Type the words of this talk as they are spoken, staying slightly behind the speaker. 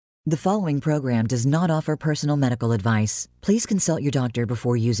The following program does not offer personal medical advice. Please consult your doctor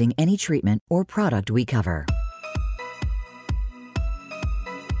before using any treatment or product we cover.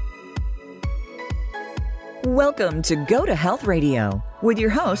 Welcome to Go to Health Radio with your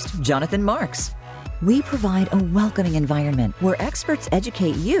host, Jonathan Marks. We provide a welcoming environment where experts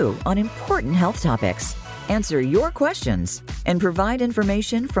educate you on important health topics, answer your questions, and provide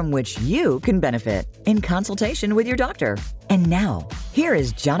information from which you can benefit in consultation with your doctor. And now, here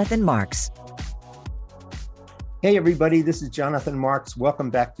is Jonathan Marks. Hey everybody, this is Jonathan Marks. Welcome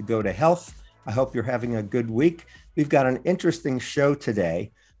back to Go to Health. I hope you're having a good week. We've got an interesting show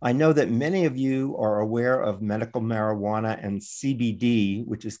today. I know that many of you are aware of medical marijuana and CBD,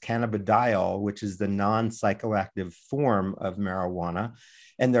 which is cannabidiol, which is the non-psychoactive form of marijuana.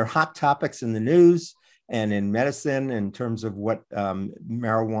 And they're hot topics in the news and in medicine in terms of what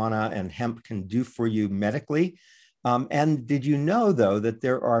marijuana and hemp can do for you medically. And did you know, though, that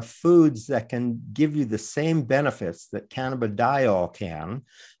there are foods that can give you the same benefits that cannabidiol can?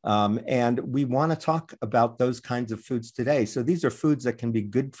 And we want to talk about those kinds of foods today. So these are foods that can be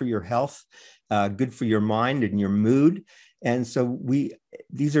good for your health, good for your mind and your mood. And so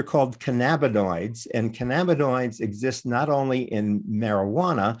these are called cannabinoids, and cannabinoids exist not only in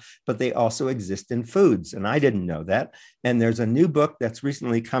marijuana, but they also exist in foods. And I didn't know that. And there's a new book that's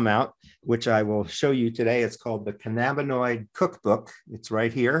recently come out, which I will show you today. It's called The Cannabinoid Cookbook. It's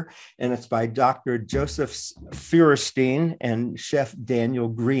right here. And it's by Dr. Joseph Feuerstein and Chef Daniel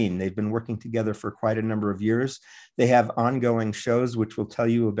Green. They've been working together for quite a number of years. They have ongoing shows, which we'll tell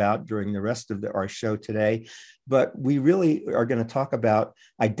you about during the rest of our show today. But we really are going to talk about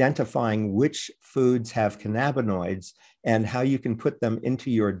identifying which foods have cannabinoids and how you can put them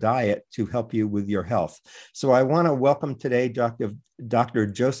into your diet to help you with your health. So I want to welcome today Dr.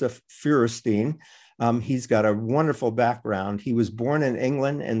 Joseph Feuerstein. He's got a wonderful background. He was born in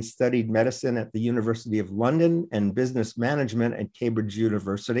England and studied medicine at the University of London and business management at Cambridge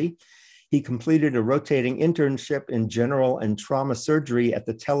University. He completed a rotating internship in general and trauma surgery at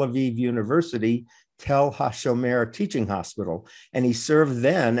the Tel Aviv University Tel HaShomer Teaching Hospital, and he served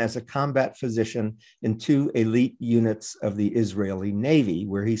then as a combat physician in 2 elite units of the Israeli Navy,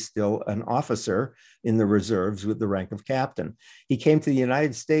 where he's still an officer in the reserves with the rank of captain. He came to the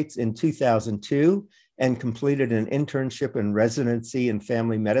United States in 2002 and completed an internship and residency in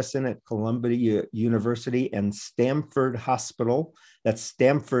family medicine at Columbia University and Stamford Hospital, that's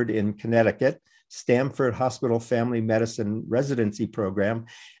Stamford in Connecticut, Stamford Hospital Family Medicine Residency Program.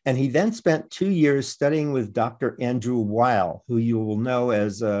 And he then spent 2 years studying with Dr. Andrew Weil, who you will know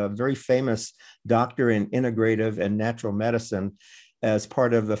as a very famous doctor in integrative and natural medicine, as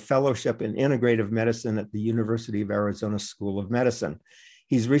part of the fellowship in integrative medicine at the University of Arizona School of Medicine.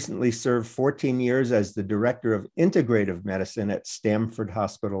 He's recently served 14 years as the director of integrative medicine at Stamford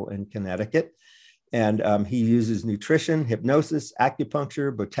Hospital in Connecticut. And he uses nutrition, hypnosis,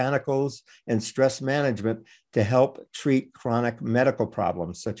 acupuncture, botanicals, and stress management to help treat chronic medical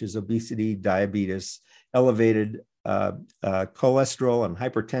problems such as obesity, diabetes, elevated cholesterol and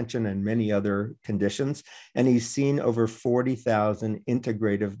hypertension, and many other conditions. And he's seen over 40,000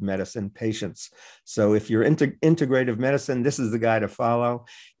 integrative medicine patients. So if you're into integrative medicine, this is the guy to follow.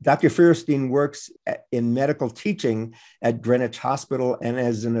 Dr. Feuerstein works in medical teaching at Greenwich Hospital and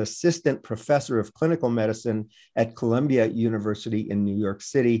as an assistant professor of clinical medicine at Columbia University in New York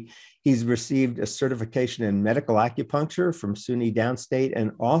City. He's received a certification in medical acupuncture from SUNY Downstate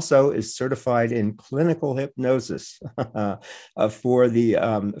and also is certified in clinical hypnosis from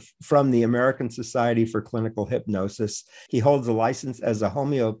the American Society for Clinical Hypnosis. He holds a license as a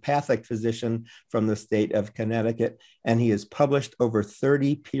homeopathic physician from the state of Connecticut, and he has published over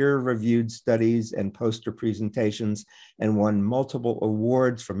 30 peer-reviewed studies and poster presentations and won multiple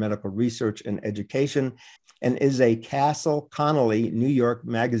awards for medical research and education, and is a Castle Connolly New York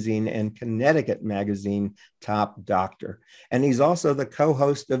Magazine and Connecticut Magazine top doctor. And he's also the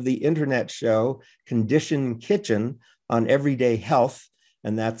co-host of the internet show Condition Kitchen on Everyday Health.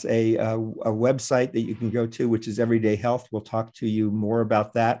 And that's a website that you can go to, which is Everyday Health. We'll talk to you more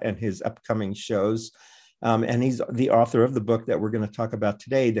about that and his upcoming shows. And he's the author of the book that we're going to talk about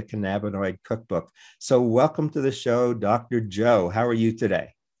today, The Cannabinoid Cookbook. So welcome to the show, Dr. Joe. How are you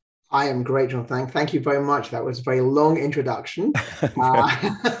today? I am great, Jonathan. Thank you very much. That was a very long introduction.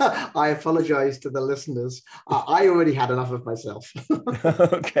 I apologize to the listeners. I already had enough of myself.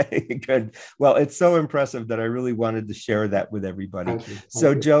 Okay, good. Well, it's so impressive that I really wanted to share that with everybody. Thank you.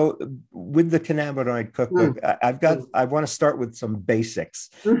 So, Joe, with the Cannabinoid Cookbook, I want to start with some basics.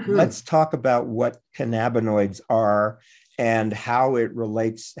 Let's talk about what cannabinoids are and how it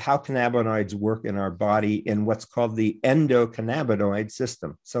relates, how cannabinoids work in our body in what's called the endocannabinoid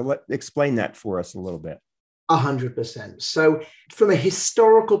system. So explain that for us a little bit. 100%. So from a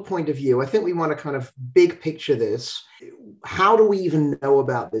historical point of view, I think we want to kind of big picture this. How do we even know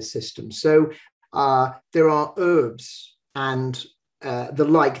about this system? So there are herbs and the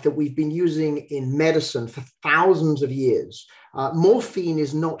like that we've been using in medicine for thousands of years. Morphine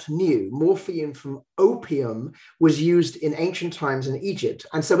is not new. Morphine from opium was used in ancient times in Egypt,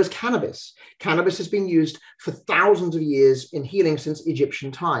 and so was cannabis. Cannabis has been used for thousands of years in healing since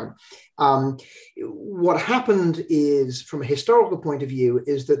Egyptian time. What happened is, from a historical point of view,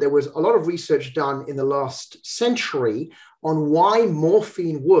 is that there was a lot of research done in the last century on why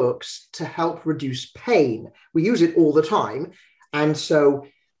morphine works to help reduce pain. We use it all the time. And so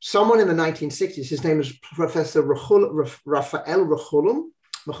someone in the 1960s, his name is Professor Raphael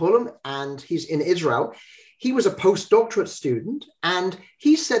Mechoulam, and he's in Israel. He was a postdoctorate student, and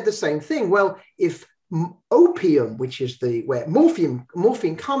he said the same thing. Well, if opium, which is where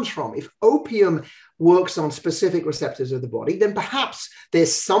morphine comes from, if opium works on specific receptors of the body, then perhaps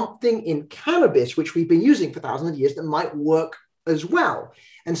there's something in cannabis, which we've been using for thousands of years, that might work as well.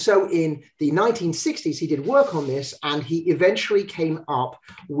 And so in the 1960s, he did work on this, and he eventually came up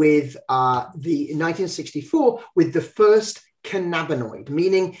with in 1964 with the first cannabinoid,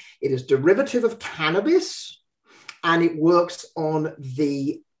 meaning it is derivative of cannabis, and it works on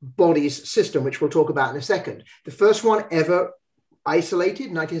the body's system, which we'll talk about in a second. The first one ever isolated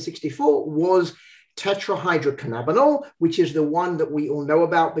in 1964 was tetrahydrocannabinol, which is the one that we all know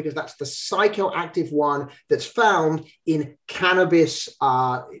about because that's the psychoactive one that's found in cannabis,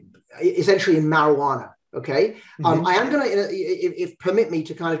 essentially in marijuana. Okay. Mm-hmm. I am going to, if permit me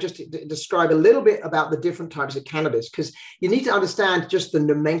to kind of just describe a little bit about the different types of cannabis, because you need to understand just the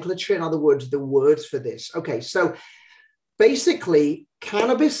nomenclature, in other words, the words for this. Okay. So basically,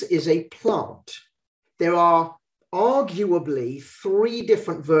 cannabis is a plant. There are arguably three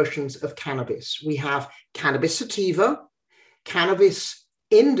different versions of cannabis. We have cannabis sativa, cannabis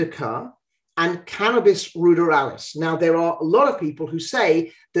indica, and cannabis ruderalis. Now, there are a lot of people who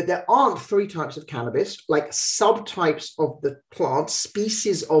say that there aren't three types of cannabis, like subtypes of the plant,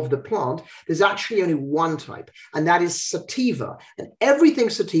 species of the plant. There's actually only one type, and that is sativa. And everything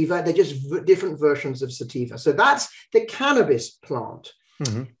sativa, they're just different versions of sativa. So that's the cannabis plant.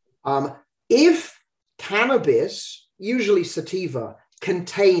 Mm-hmm. If cannabis, usually sativa,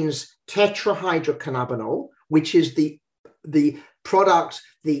 contains tetrahydrocannabinol, which is the product,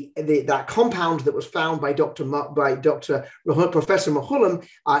 that compound that was found by Professor Mechoulam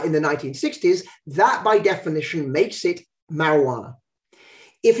in the 1960s, that by definition makes it marijuana.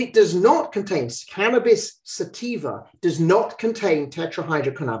 If it does not contain, cannabis sativa does not contain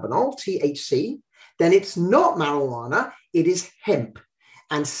tetrahydrocannabinol, THC, then it's not marijuana, it is hemp.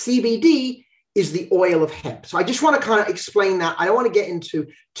 And CBD is the oil of hemp. So I just want to kind of explain that. I don't want to get into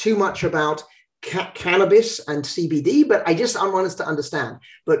too much about cannabis and CBD, but I want us to understand.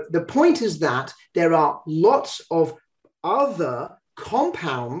 But the point is that there are lots of other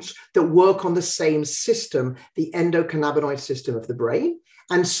compounds that work on the same system, the endocannabinoid system of the brain.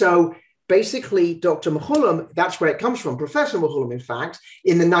 And so basically, Dr. Mechoulam, that's where it comes from. Professor Mechoulam, in fact,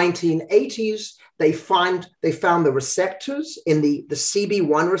 in the 1980s, they found the receptors in the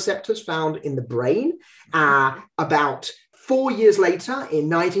CB1 receptors found in the brain. About 4 years later, in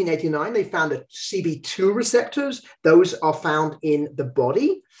 1989, they found the CB2 receptors. Those are found in the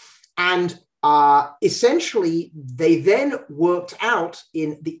body. And essentially, they then worked out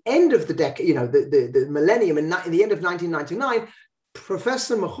in the end of the decade, the millennium, in the end of 1999,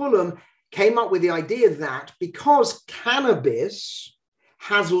 Professor Mechoulam came up with the idea that because cannabis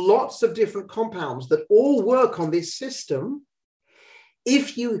has lots of different compounds that all work on this system,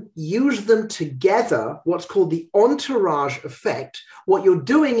 if you use them together, what's called the entourage effect, what you're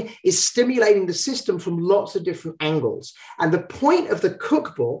doing is stimulating the system from lots of different angles. And the point of the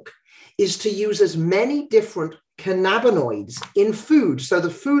cookbook is to use as many different cannabinoids in food. So the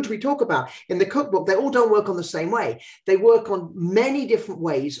foods we talk about in the cookbook, they all don't work on the same way. They work on many different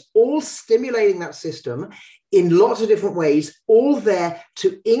ways, all stimulating that system in lots of different ways, all there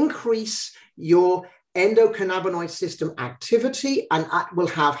to increase your endocannabinoid system activity, and will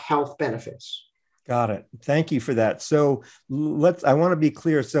have health benefits. Got it. Thank you for that. So I want to be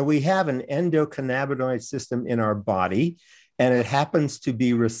clear. So we have an endocannabinoid system in our body, and it happens to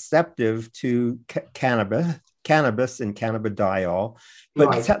be receptive to cannabis and cannabidiol. But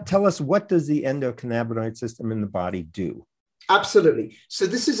right. Tell us, what does the endocannabinoid system in the body do? Absolutely. So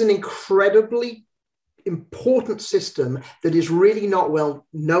this is an incredibly important system that is really not well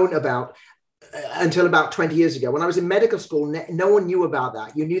known about. until about 20 years ago. When I was in medical school, no one knew about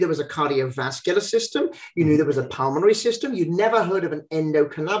that. You knew there was a cardiovascular system. You knew there was a pulmonary system. You'd never heard of an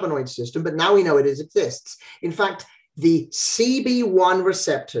endocannabinoid system, but now we know it exists. In fact, the CB1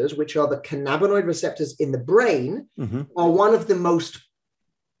 receptors, which are the cannabinoid receptors in the brain, are one of the most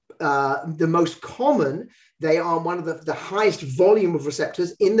common. They are one of the highest volume of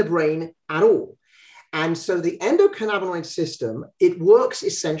receptors in the brain at all. And so the endocannabinoid system, it works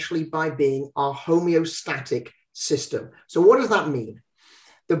essentially by being our homeostatic system. So what does that mean?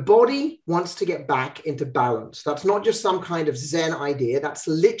 The body wants to get back into balance. That's not just some kind of Zen idea. That's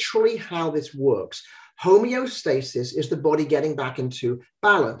literally how this works. Homeostasis is the body getting back into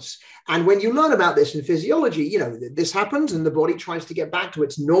balance. And when you learn about this in physiology, you know, this happens and the body tries to get back to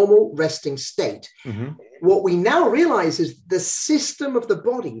its normal resting state. What we now realize is the system of the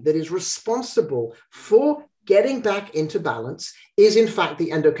body that is responsible for getting back into balance is in fact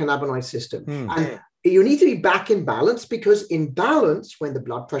the endocannabinoid system. And you need to be back in balance, because in balance, when the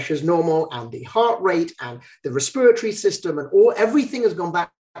blood pressure is normal and the heart rate and the respiratory system and everything has gone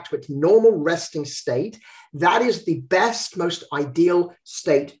back to its normal resting state, that is the best, most ideal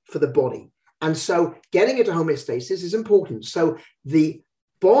state for the body. And so getting into homeostasis is important. So the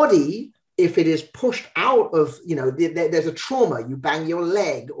body, if it is pushed out of, you know, there's a trauma, you bang your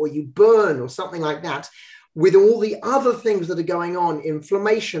leg or you burn or something like that, with all the other things that are going on,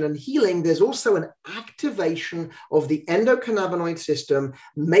 inflammation and healing, there's also an activation of the endocannabinoid system,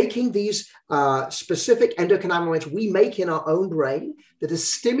 making these specific endocannabinoids we make in our own brain that are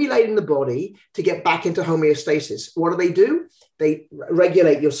stimulating the body to get back into homeostasis. What do? They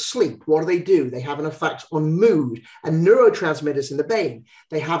regulate your sleep. What do? They have an effect on mood and neurotransmitters in the brain.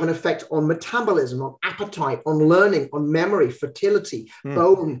 They have an effect on metabolism, on appetite, on learning, on memory, fertility,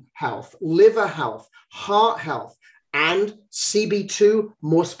 bone health, liver health, heart health, and CB2,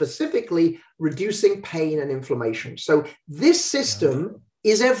 more specifically, reducing pain and inflammation. So this system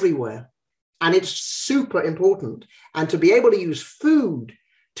is everywhere, and it's super important. And to be able to use food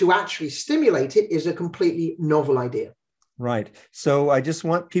to actually stimulate it is a completely novel idea. Right. So I just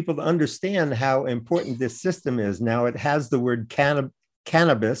want people to understand how important this system is. Now, it has the word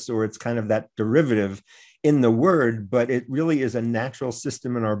cannabis, or it's kind of that derivative in the word, but it really is a natural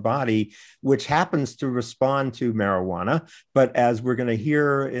system in our body, which happens to respond to marijuana. But as we're going to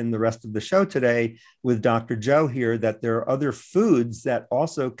hear in the rest of the show today with Dr. Joe here, that there are other foods that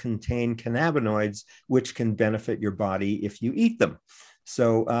also contain cannabinoids, which can benefit your body if you eat them.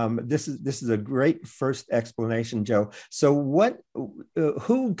 So this is a great first explanation, Joe. So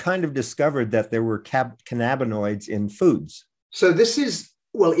who kind of discovered that there were cannabinoids in foods? So this is,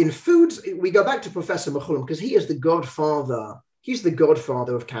 well, in foods, we go back to Professor McCullum, because he is the godfather. He's the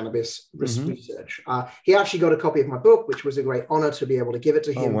godfather of cannabis research. He actually got a copy of my book, which was a great honor to be able to give it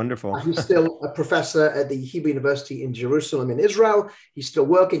to him. Oh, wonderful. He's still a professor at the Hebrew University in Jerusalem in Israel. He's still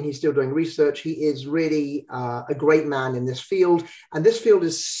working. He's still doing research. He is really a great man in this field. And this field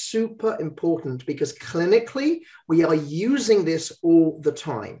is super important because clinically, we are using this all the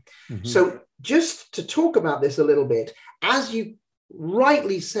time. So just to talk about this a little bit, as you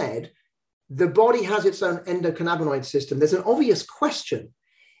rightly said, the body has its own endocannabinoid system. There's an obvious question.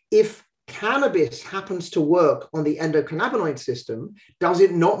 If cannabis happens to work on the endocannabinoid system, does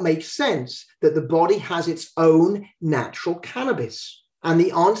it not make sense that the body has its own natural cannabis? And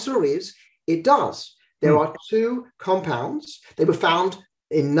the answer is, it does. There are two compounds. They were found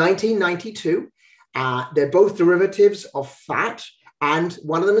in 1992. They're both derivatives of fat. And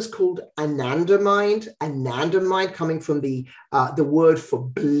one of them is called anandamide. Anandamide coming from the word for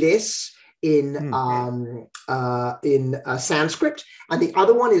bliss in Sanskrit, and the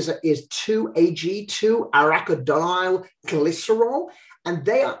other one is 2-AG, 2-arachidonyl glycerol, and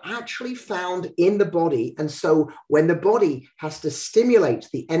they are actually found in the body. And so when the body has to stimulate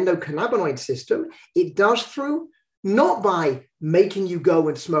the endocannabinoid system, it does through not by making you go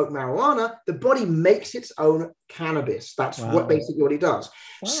and smoke marijuana. The body makes its own cannabis. That's what it does.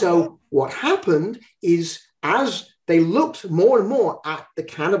 So what happened is, as they looked more and more at the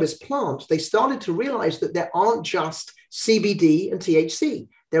cannabis plant, they started to realize that there aren't just CBD and THC.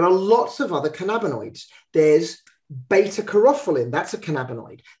 There are lots of other cannabinoids. There's beta-caryophyllene, that's a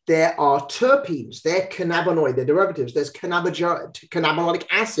cannabinoid. There are terpenes, they're cannabinoid, they're derivatives. There's cannabinolic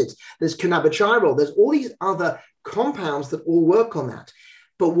acids, there's cannabigerol, there's all these other compounds that all work on that.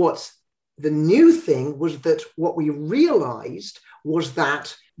 But what's the new thing was that what we realized was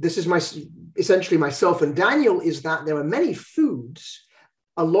that this is essentially myself and Daniel, is that there are many foods,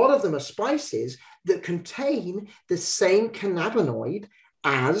 a lot of them are spices, that contain the same cannabinoid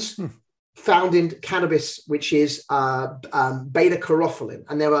as found in cannabis, which is beta carotene.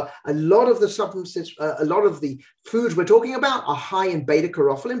 And there are a lot of the substances, a lot of the foods we're talking about are high in beta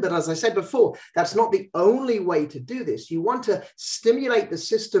carotene. But as I said before, that's not the only way to do this. You want to stimulate the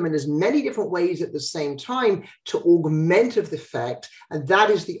system in as many different ways at the same time to augment the effect. And that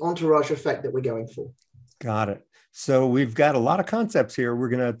is the entourage effect that we're going for. Got it. So we've got a lot of concepts here. We're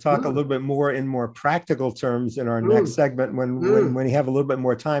going to talk a little bit more in more practical terms in our next segment when we have a little bit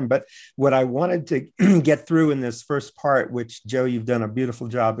more time. But what I wanted to get through in this first part, which Joe, you've done a beautiful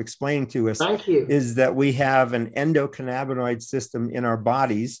job explaining to us, is that we have an endocannabinoid system in our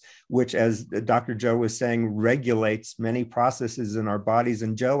bodies, which, as Dr. Joe was saying, regulates many processes in our bodies.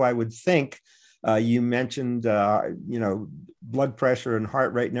 And Joe, I would think, you mentioned, blood pressure and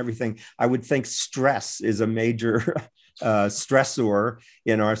heart rate and everything. I would think stress is a major stressor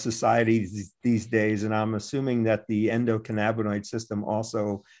in our society these days. And I'm assuming that the endocannabinoid system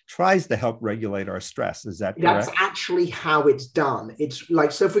also tries to help regulate our stress. Is that correct? That's actually how it's done. It's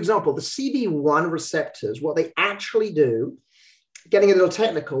like, so for example, the CB1 receptors, what they actually do, getting a little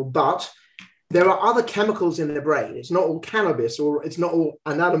technical, but there are other chemicals in the brain. It's not all cannabis, or it's not all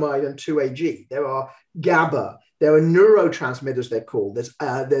anandamide and 2-AG. There are GABA. There are neurotransmitters, they're called.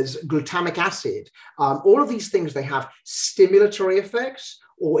 There's glutamic acid. All of these things, they have stimulatory effects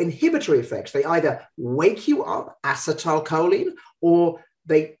or inhibitory effects. They either wake you up, acetylcholine, or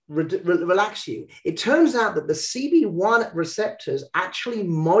they relax you. It turns out that the CB1 receptors actually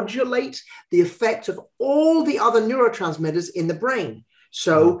modulate the effect of all the other neurotransmitters in the brain.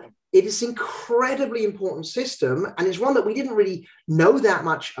 So it is an incredibly important system, and it's one that we didn't really know that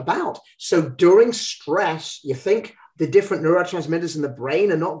much about. So during stress, you think the different neurotransmitters in the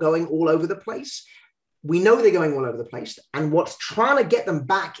brain are not going all over the place. We know they're going all over the place. And what's trying to get them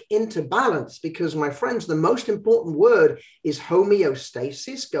back into balance, because my friends, the most important word is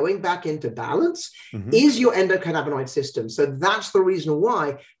homeostasis, going back into balance, is your endocannabinoid system. So that's the reason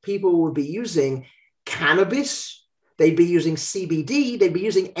why people will be using cannabis. They'd be using CBD, they'd be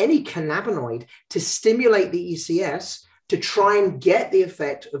using any cannabinoid to stimulate the ECS to try and get the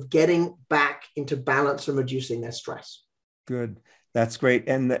effect of getting back into balance and reducing their stress. Good. That's great.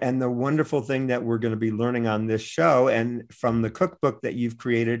 And the wonderful thing that we're going to be learning on this show and from the cookbook that you've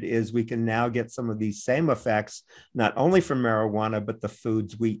created is we can now get some of these same effects, not only from marijuana, but the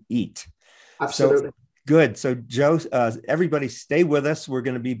foods we eat. Absolutely. So, good. So Joe, everybody stay with us. We're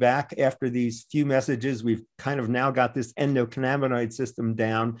going to be back after these few messages. We've kind of now got this endocannabinoid system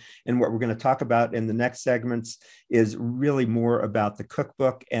down. And what we're going to talk about in the next segments is really more about the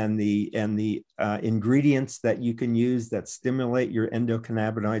cookbook and the ingredients that you can use that stimulate your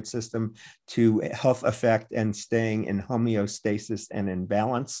endocannabinoid system to health effect and staying in homeostasis and in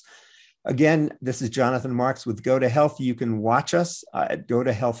balance. Again, this is Jonathan Marks with Go to Health. You can watch us at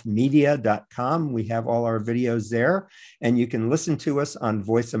gotohealthmedia.com. We have all our videos there, and you can listen to us on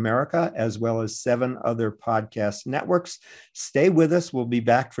Voice America as well as 7 other podcast networks. Stay with us. We'll be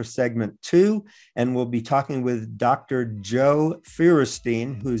back for segment 2, and we'll be talking with Dr. Joe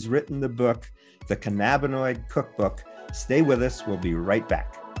Feuerstein, who's written the book, The Cannabinoid Cookbook. Stay with us. We'll be right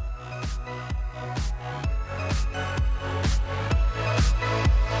back.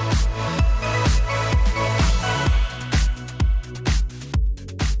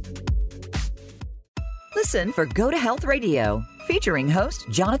 Listen for Go to Health Radio, featuring host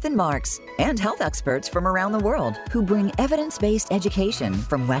Jonathan Marks and health experts from around the world who bring evidence-based education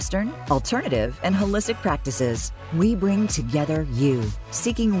from Western, alternative, and holistic practices. We bring together you,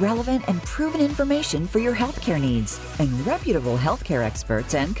 seeking relevant and proven information for your healthcare needs, and reputable healthcare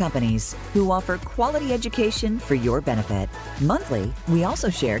experts and companies who offer quality education for your benefit. Monthly, we also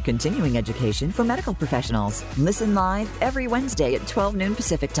share continuing education for medical professionals. Listen live every Wednesday at 12 noon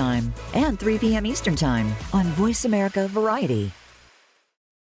Pacific Time and 3 p.m. Eastern Time on Voice America Variety.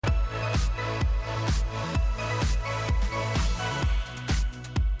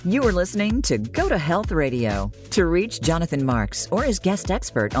 You are listening to Go to Health Radio. To reach Jonathan Marks or his guest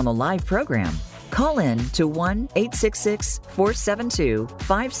expert on the live program, call in to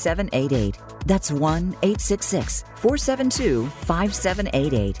 1-866-472-5788. That's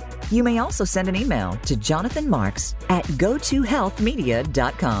 1-866-472-5788. You may also send an email to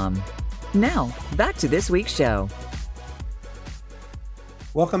jonathanmarks@gotohealthmedia.com. Now, back to this week's show.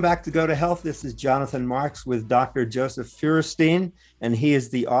 Welcome back to Go to Health. This is Jonathan Marks with Dr. Joseph Feuerstein, and he is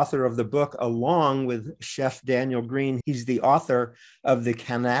the author of the book along with Chef Daniel Green. He's the author of the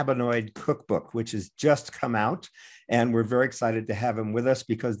Cannabinoid Cookbook, which has just come out, and we're very excited to have him with us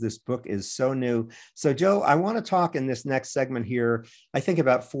because this book is so new. So, Joe, I want to talk in this next segment here, I think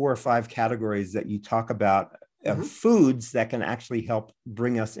about 4 or 5 categories that you talk about foods that can actually help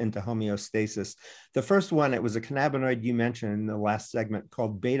bring us into homeostasis. The first one, it was a cannabinoid you mentioned in the last segment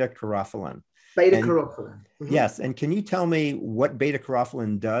called beta-carophylline. Beta-carophylline. Yes. And can you tell me what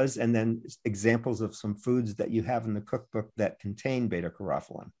beta-carophylline does, and then examples of some foods that you have in the cookbook that contain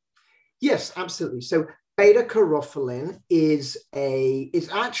beta-carophylline? Yes, absolutely. So beta-carophylline is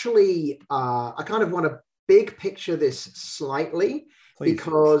actually, I kind of want to big picture this slightly. Please.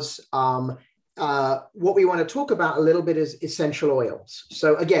 Because what we want to talk about a little bit is essential oils.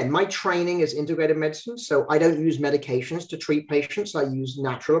 So again, my training is integrated medicine. So I don't use medications to treat patients. I use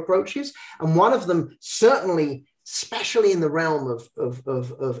natural approaches. And one of them, certainly, especially in the realm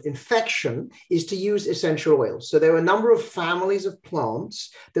of infection, is to use essential oils. So there are a number of families of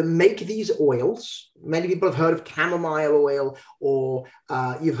plants that make these oils. Many people have heard of chamomile oil, or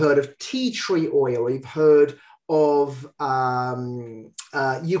you've heard of tea tree oil, or you've heard of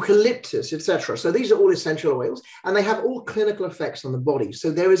eucalyptus, etc. So these are all essential oils, and they have all clinical effects on the body.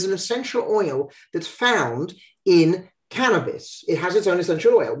 So there is an essential oil that's found in cannabis. It has its own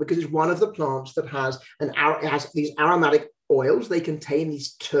essential oil because it's one of the plants that has it has these aromatic oils. They contain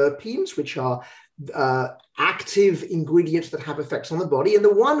these terpenes, which are active ingredients that have effects on the body. And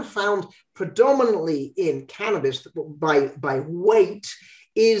the one found predominantly in cannabis by weight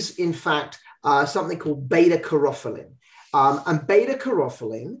is, in fact, something called beta-carophylline. And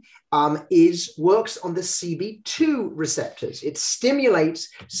beta-carophylline works on the CB2 receptors. It stimulates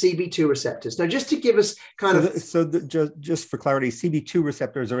CB2 receptors. Now, just to give us just for clarity, CB2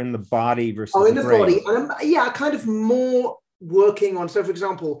 receptors are in the body versus in the brain. body. Kind of more working on. So, for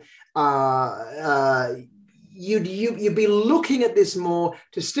example, you'd be looking at this more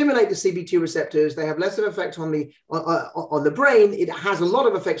to stimulate the CB2 receptors. They have less of an effect on the brain. It has a lot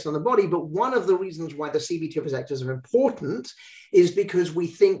of effects on the body, but one of the reasons why the CB2 receptors are important is because we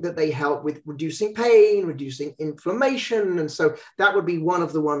think that they help with reducing pain, reducing inflammation. And so that would be one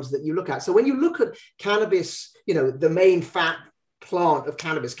of the ones that you look at. So when you look at cannabis, the main fat plant of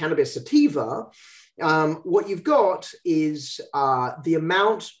cannabis, Cannabis sativa, what you've got is the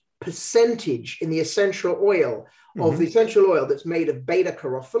percentage in the essential oil of the essential oil that's made of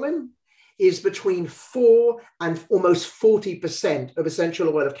beta-carophylline is between 4 and almost 40% of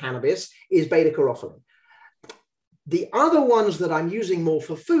essential oil of cannabis is beta-carophylline. The other ones that I'm using more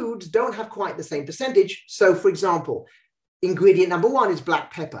for foods don't have quite the same percentage. So, for example, ingredient number 1 is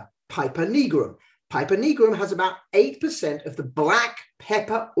black pepper, Piper nigrum. Piper nigrum has about 8% of the black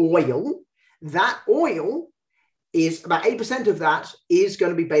pepper oil. That oil is about 8% of that is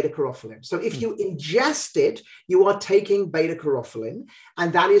going to be beta-carophylline. So if you ingest it, you are taking beta-carophylline,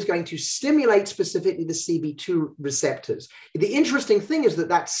 and that is going to stimulate specifically the CB2 receptors. The interesting thing is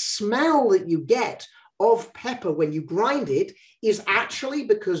that smell that you get of pepper when you grind it is actually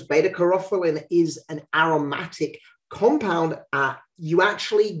because beta-carophylline is an aromatic compound. You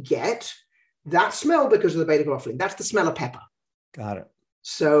actually get that smell because of the beta-carophylline. That's the smell of pepper. Got it.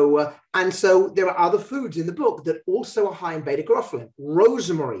 So there are other foods in the book that also are high in beta-carophylline.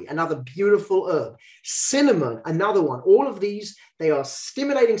 Rosemary, another beautiful herb. Cinnamon, another one. All of these, they are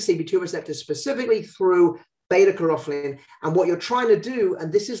stimulating CB2 receptors specifically through beta-carophylline. And what you're trying to do,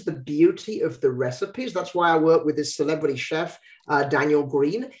 and this is the beauty of the recipes, that's why I work with this celebrity chef, Daniel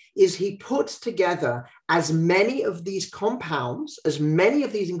Green, is he puts together as many of these compounds, as many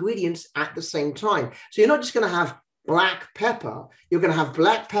of these ingredients at the same time. So you're not just going to have black pepper, you're going to have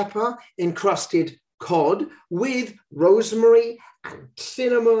black pepper encrusted cod with rosemary and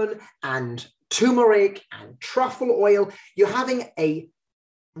cinnamon and turmeric and truffle oil. You're having a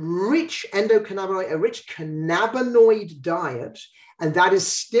rich endocannabinoid, a rich cannabinoid diet, and that is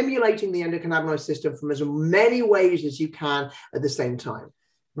stimulating the endocannabinoid system from as many ways as you can at the same time.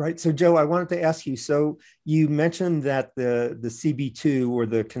 Right. So, Joe, I wanted to ask you, so you mentioned that the CB2 or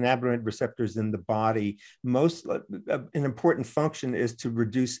the cannabinoid receptors in the body, an important function is to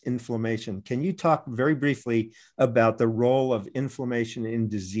reduce inflammation. Can you talk very briefly about the role of inflammation in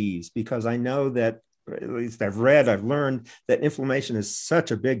disease? Because I know that, at least I've learned that inflammation is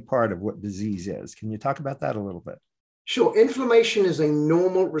such a big part of what disease is. Can you talk about that a little bit? Sure. Inflammation is a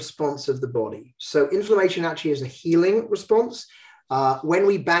normal response of the body. So inflammation actually is a healing response. When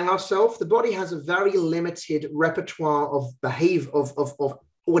we bang ourselves, the body has a very limited repertoire of behavior of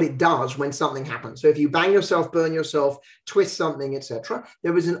what it does when something happens. So if you bang yourself, burn yourself, twist something, etc.,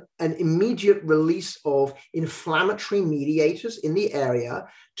 there is an immediate release of inflammatory mediators in the area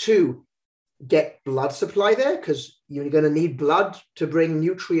to get blood supply there, because you're going to need blood to bring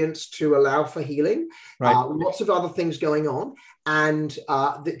nutrients to allow for healing. Right. Lots of other things going on, and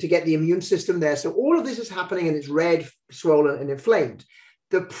to get the immune system there. So all of this is happening, and it's red, swollen, and inflamed.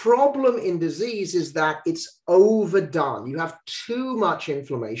 The problem in disease is that it's overdone. You have too much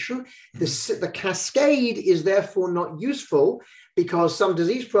inflammation. The cascade is therefore not useful because some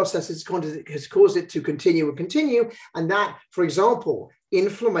disease processes has caused it to continue and continue. And that, for example,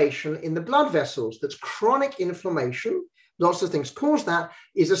 inflammation in the blood vessels, that's chronic inflammation, lots of things cause that,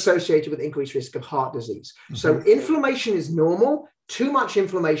 is associated with increased risk of heart disease. So inflammation is normal. Too much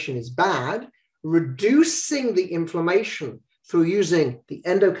inflammation is bad. Reducing the inflammation through using the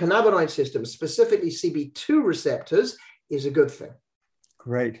endocannabinoid system, specifically CB2 receptors, is a good thing.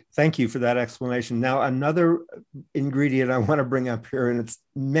 Great. Thank you for that explanation. Now, another ingredient I want to bring up here, and it's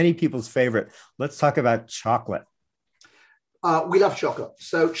many people's favorite. Let's talk about chocolate. We love chocolate.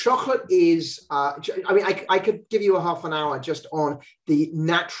 So chocolate is, I could give you a half an hour just on the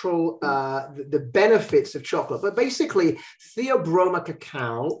natural, the benefits of chocolate. But basically, Theobroma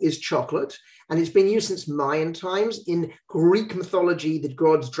cacao is chocolate, and it's been used since Mayan times. In Greek mythology, the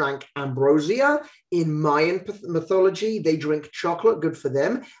gods drank ambrosia. In Mayan mythology, they drink chocolate, good for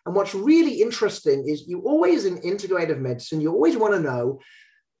them. And what's really interesting is you always, in integrative medicine, you always want to know,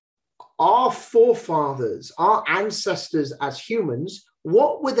 our forefathers, our ancestors as humans,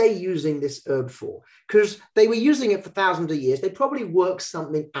 what were they using this herb for? Because they were using it for thousands of years. They probably worked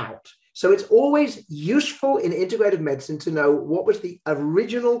something out. So it's always useful in integrative medicine to know what was the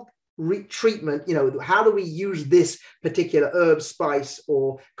original treatment, how do we use this particular herb, spice,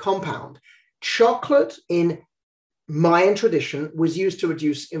 or compound? Chocolate in Mayan tradition was used to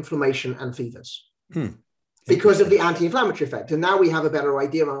reduce inflammation and fevers. Because of the anti-inflammatory effect. And now we have a better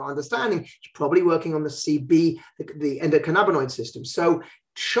idea and understanding. It's probably working on the CB, the endocannabinoid system. So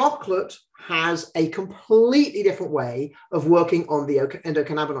chocolate has a completely different way of working on the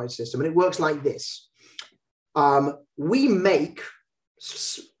endocannabinoid system. And it works like this. We make,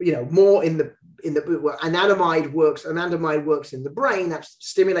 more in the anandamide works in the brain. That's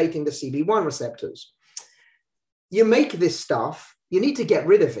stimulating the CB1 receptors. You make this stuff, you need to get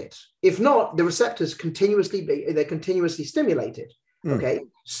rid of it. If not, the receptors they're continuously stimulated. Okay,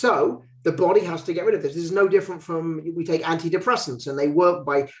 so the body has to get rid of this. This is no different from, we take antidepressants, and they work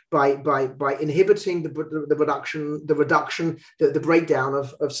by inhibiting the breakdown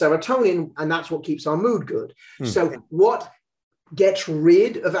of serotonin, and that's what keeps our mood good. So what gets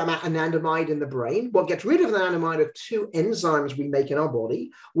rid of anandamide in the brain? What gets rid of anandamide are two enzymes we make in our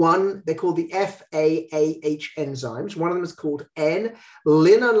body. One, they're called the FAAH enzymes. One of them is called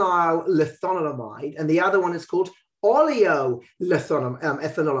N-linolyl-ethanolamide, and the other one is called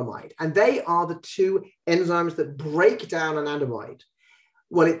oleoethanolamide. And they are the two enzymes that break down anandamide.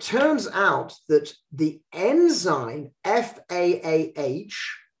 Well, it turns out that the enzyme FAAH,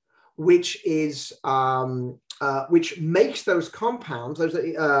 which makes those compounds,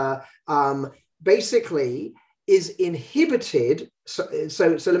 basically is inhibited. So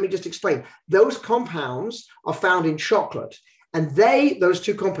let me just explain. Those compounds are found in chocolate, and those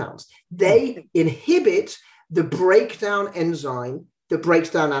two compounds, they inhibit the breakdown enzyme that breaks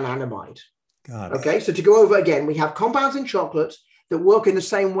down anandamide. Got it. Okay, so to go over again, we have compounds in chocolate that work in the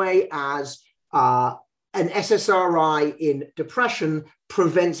same way as an SSRI in depression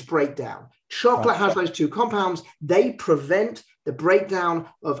prevents breakdown. Chocolate has those two compounds. They prevent the breakdown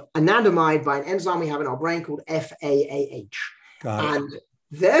of anandamide by an enzyme we have in our brain called FAAH. And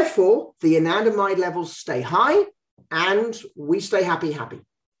therefore, the anandamide levels stay high and we stay happy.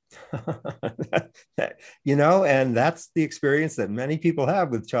 And that's the experience that many people have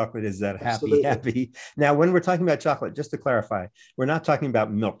with chocolate, is that happy. Now, when we're talking about chocolate, just to clarify, we're not talking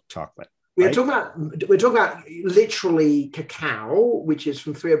about milk chocolate. We're talking about literally cacao, which is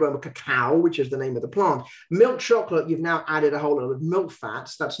from Theobroma cacao, which is the name of the plant. Milk chocolate, you've now added a whole lot of milk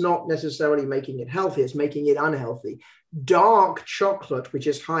fats. That's not necessarily making it healthy, it's making it unhealthy. Dark chocolate, which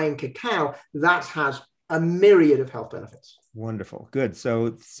is high in cacao, that has a myriad of health benefits. Wonderful. Good. So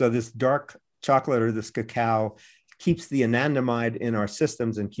this dark chocolate or this cacao keeps the anandamide in our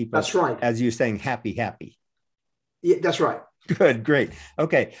systems and keep us, as you're saying, happy. Yeah, that's right. Good, great.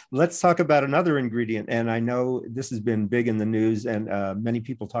 Okay, let's talk about another ingredient. And I know this has been big in the news, and many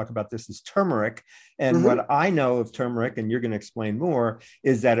people talk about this, is turmeric. And what I know of turmeric, and you're going to explain more,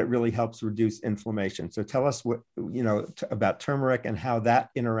 is that it really helps reduce inflammation. So tell us about turmeric and how that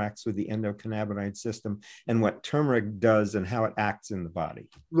interacts with the endocannabinoid system, and what turmeric does and how it acts in the body.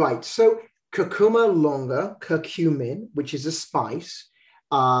 Right. So curcuma longa, curcumin, which is a spice,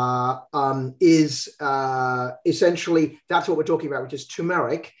 is essentially, that's what we're talking about, which is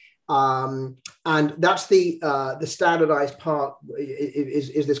turmeric. And that's the standardized part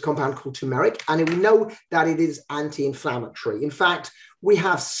is this compound called turmeric. And we know that it is anti-inflammatory. In fact, we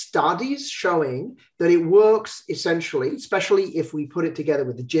have studies showing that it works essentially, especially if we put it together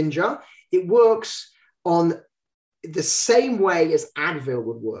with the ginger, it works on the same way as Advil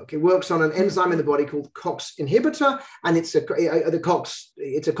would work. It works on an enzyme in the body called COX inhibitor, and it's a COX2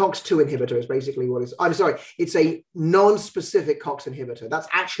 inhibitor is basically what it's. I'm sorry, it's a non-specific COX inhibitor. That's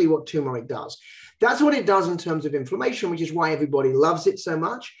actually what turmeric does. That's what it does in terms of inflammation, which is why everybody loves it so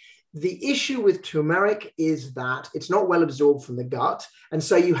much. The issue with turmeric is that it's not well absorbed from the gut, and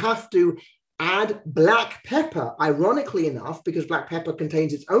so you have to add black pepper, ironically enough, because black pepper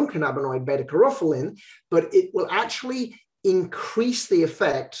contains its own cannabinoid, beta-carotene, but it will actually increase the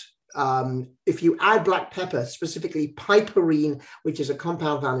effect if you add black pepper, specifically piperine, which is a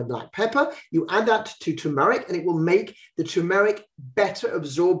compound found in black pepper. You add that to turmeric, and it will make the turmeric better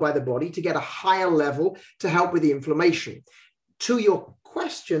absorbed by the body to get a higher level to help with the inflammation. To your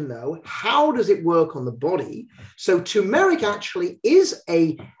question, though, how does it work on the body? So turmeric actually is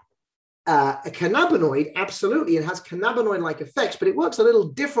a cannabinoid, absolutely. It has cannabinoid-like effects, but it works a little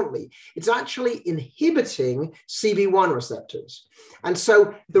differently. It's actually inhibiting CB1 receptors. And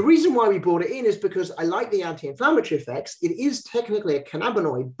so the reason why we brought it in is because I like the anti-inflammatory effects. It is technically a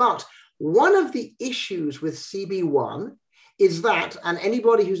cannabinoid, but one of the issues with CB1 is that, and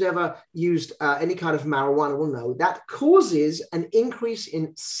anybody who's ever used any kind of marijuana will know, that causes an increase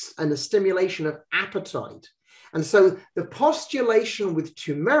in and a stimulation of appetite. And so the postulation with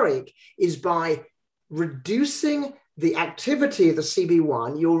turmeric is by reducing the activity of the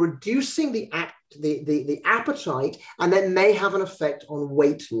CB1, you're reducing the appetite, and that may have an effect on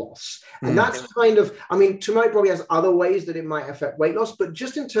weight loss. And that's kind of, I mean, turmeric probably has other ways that it might affect weight loss, but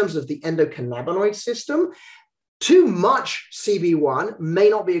just in terms of the endocannabinoid system, too much CB1 may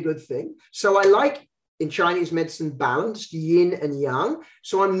not be a good thing. So I like, in Chinese medicine, balanced yin and yang.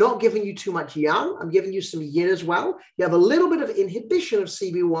 So I'm not giving you too much yang. I'm giving you some yin as well. You have a little bit of inhibition of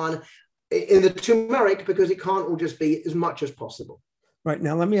CB1 in the turmeric because it can't all just be as much as possible. Right.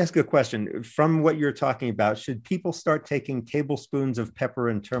 Now, let me ask you a question. From what you're talking about, should people start taking tablespoons of pepper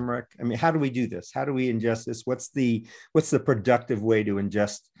and turmeric? I mean, how do we do this? How do we ingest this? What's the productive way to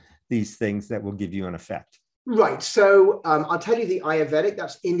ingest these things that will give you an effect? Right. So I'll tell you the Ayurvedic,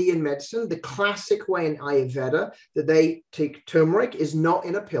 that's Indian medicine. The classic way in Ayurveda that they take turmeric is not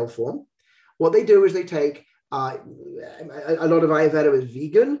in a pill form. What they do is they take, a lot of Ayurveda is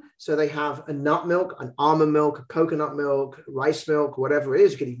vegan. So they have a nut milk, an almond milk, a coconut milk, rice milk, whatever it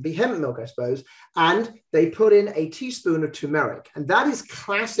is. It could even be hemp milk, I suppose. And they put in a teaspoon of turmeric. And that is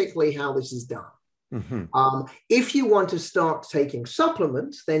classically how this is done. Mm-hmm. If you want to start taking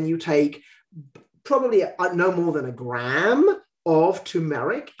supplements, then you take probably no more than a gram of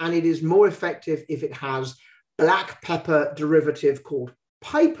turmeric, and it is more effective if it has black pepper derivative called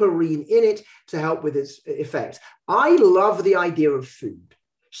piperine in it to help with its effects. I love the idea of food.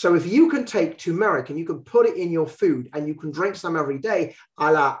 So if you can take turmeric and you can put it in your food and you can drink some every day,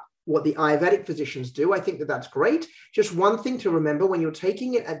 a la what the Ayurvedic physicians do, I think that that's great. Just one thing to remember, when you're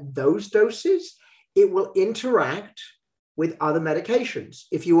taking it at those doses, it will interact with other medications.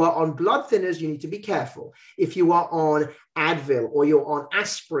 If you are on blood thinners, you need to be careful. If you are on Advil or you're on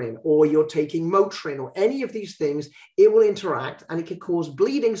aspirin or you're taking Motrin or any of these things, it will interact and it can cause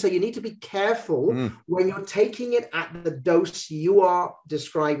bleeding. So you need to be careful when you're taking it at the dose you are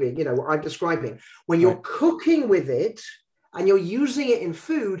describing, what I'm describing. When you're cooking with it, and you're using it in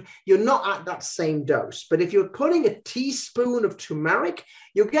food, you're not at that same dose. But if you're putting a teaspoon of turmeric,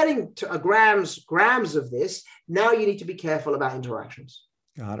 you're getting to grams of this. Now you need to be careful about interactions.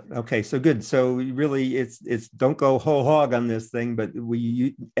 Got it. Okay, so good. So really, it's don't go whole hog on this thing, but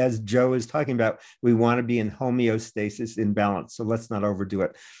as Joe is talking about, we want to be in homeostasis, in balance. So let's not overdo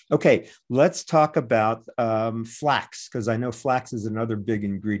it. Okay, let's talk about flax, because I know flax is another big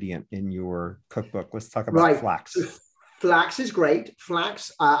ingredient in your cookbook. Let's talk about flax. Flax is great.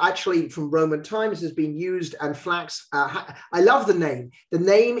 Flax, actually from Roman times, has been used, and flax, I love the name. The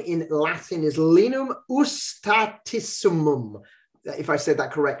name in Latin is Linum ustatissimum, if I said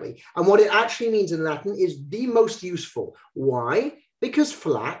that correctly. And what it actually means in Latin is the most useful. Why? Because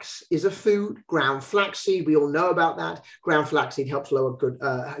flax is a food, ground flaxseed. We all know about that. Ground flaxseed helps lower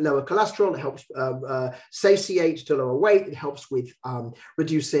cholesterol. It helps satiate to lower weight. It helps with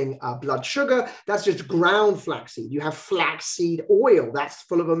reducing blood sugar. That's just ground flaxseed. You have flaxseed oil. That's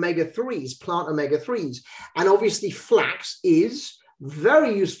full of omega-3s, plant omega-3s. And obviously flax is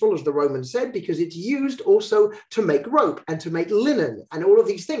very useful, as the Romans said, because it's used also to make rope and to make linen and all of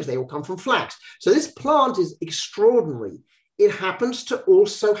these things. They all come from flax. So this plant is extraordinary. it happens to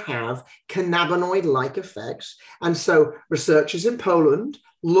also have cannabinoid-like effects. And so researchers in Poland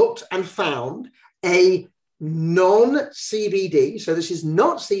looked and found a non-CBD, so this is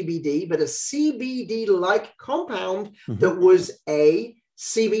not CBD, but a CBD-like compound that was a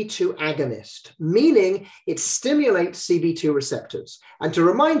CB2 agonist, meaning it stimulates CB2 receptors. And to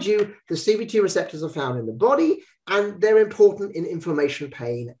remind you, the CB2 receptors are found in the body, and they're important in inflammation,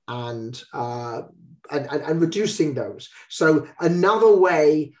 pain, and reducing those. So another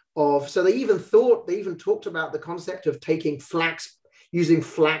way of, so they even talked about the concept of taking using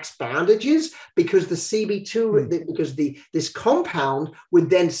flax bandages, because the CB2, because this compound would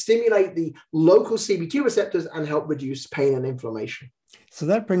then stimulate the local CB2 receptors and help reduce pain and inflammation. So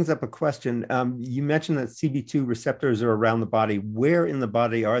that brings up a question. You mentioned that CB2 receptors are around the body. Where in the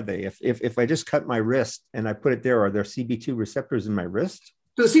body are they? If I just cut my wrist and I put it there, are there CB2 receptors in my wrist?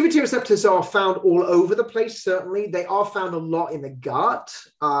 So the CB2 receptors are found all over the place, certainly. They are found a lot in the gut,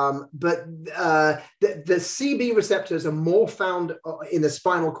 but the CB receptors are more found in the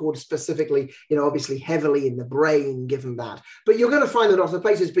spinal cord specifically, obviously heavily in the brain, given that. But you're going to find them in other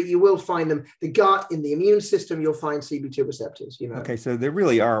places, but you will find them, the gut, in the immune system, you'll find CB2 receptors, Okay, so they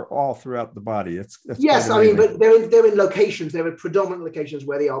really are all throughout the body. That's yes, I mean, but they're in locations, they're in predominant locations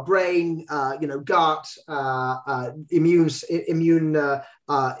where they are brain, gut, immune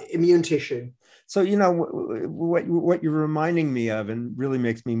tissue. So, what you're reminding me of, and really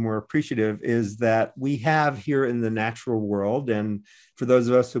makes me more appreciative, is that we have here in the natural world, and for those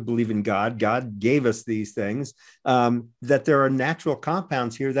of us who believe in God, God gave us these things, that there are natural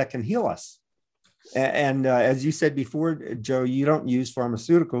compounds here that can heal us. And as you said before, Joe, you don't use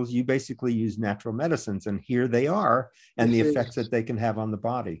pharmaceuticals, you basically use natural medicines, and here they are, and the effects that they can have on the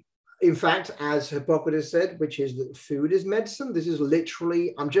body. In fact, as Hippocrates said, which is that food is medicine. This is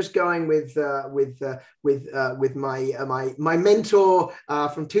literally. I'm just going with my mentor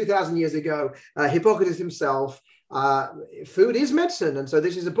from 2,000 years ago, Hippocrates himself. Food is medicine, and so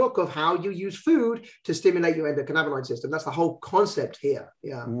this is a book of how you use food to stimulate your endocannabinoid system. That's the whole concept here.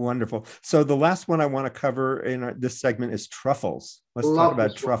 Yeah, wonderful. So the last one I want to cover in this segment is truffles. Let's talk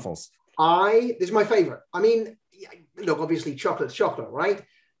about truffles. This is my favorite. I mean, look, obviously chocolate's chocolate, right?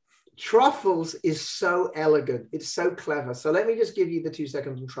 Truffles is so elegant. It's so clever. So let me just give you the 2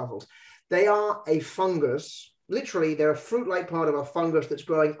 seconds on truffles. They are a fungus. Literally, they're a fruit-like part of a fungus that's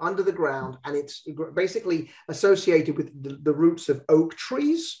growing under the ground, and it's basically associated with the roots of oak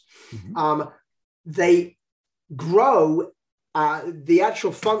trees. They grow. The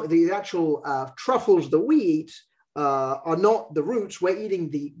actual truffles that we eat are not the roots. We're eating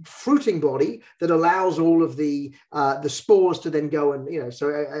the fruiting body that allows all of the spores to then go and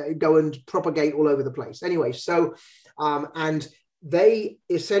go and propagate all over the place. Anyway, so and they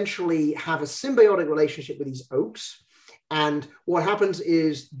essentially have a symbiotic relationship with these oaks. And what happens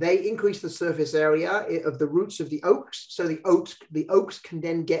is they increase the surface area of the roots of the oaks. So the oaks can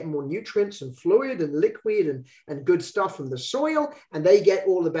then get more nutrients and fluid and liquid and good stuff from the soil. And they get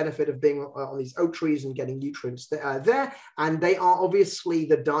all the benefit of being on these oak trees and getting nutrients there. And they are obviously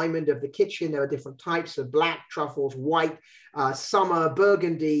the diamond of the kitchen. There are different types of black truffles, white, summer,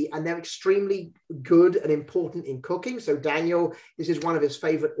 burgundy, and they're extremely good and important in cooking. So Daniel, this is one of his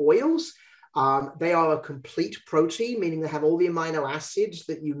favorite oils. They are a complete protein, meaning they have all the amino acids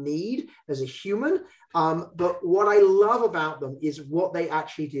that you need as a human. But what I love about them is what they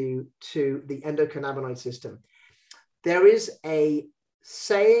actually do to the endocannabinoid system. There is a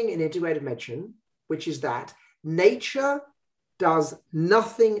saying in integrative medicine, which is that nature does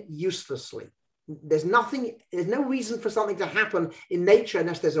nothing uselessly. There's no reason for something to happen in nature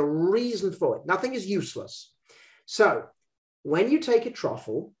unless there's a reason for it. Nothing is useless. So when you take a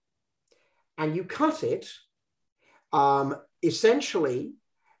truffle and you cut it, essentially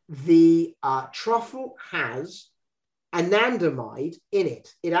the truffle has anandamide in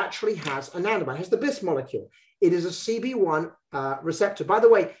it. It actually has anandamide, it has the Bis molecule. It is a CB1 receptor. By the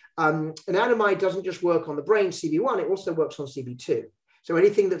way, anandamide doesn't just work on the brain, CB1, it also works on CB2. So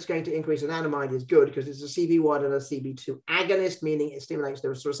anything that's going to increase anandamide is good because it's a CB1 and a CB2 agonist, meaning it stimulates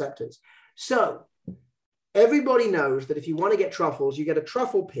those receptors. So everybody knows that if you want to get truffles, you get a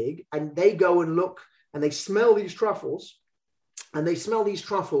truffle pig and they go and look and they smell these truffles, and they smell these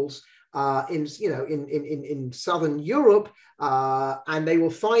truffles in Southern Europe, and they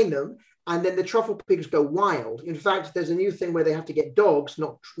will find them. And then the truffle pigs go wild. In fact, there's a new thing where they have to get dogs,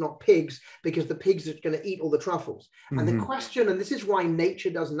 not pigs, because the pigs are going to eat all the truffles. Mm-hmm. And the question, and this is why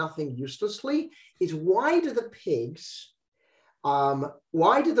nature does nothing uselessly, is why is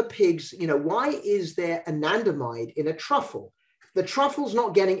there anandamide in a truffle? The truffle's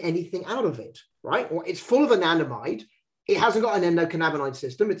not getting anything out of it, right? Or it's full of anandamide. It hasn't got an endocannabinoid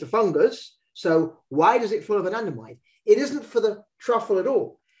system. It's a fungus. So why does it full of anandamide? It isn't for the truffle at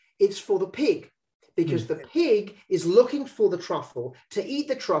all. It's for the pig, because the pig is looking for the truffle to eat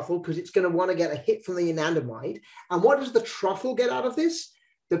the truffle because it's going to want to get a hit from the anandamide. And what does the truffle get out of this?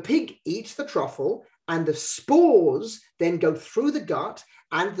 The pig eats the truffle, and the spores then go through the gut,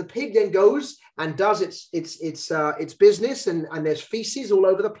 and the pig then goes and does its business, and there's feces all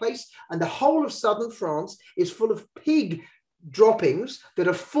over the place. And the whole of southern France is full of pig droppings that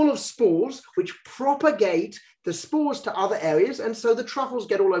are full of spores, which propagate the spores to other areas. And so the truffles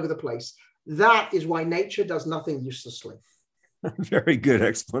get all over the place. That is why nature does nothing uselessly. Very good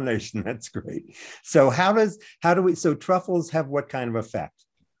explanation. That's great. So so truffles have what kind of effect?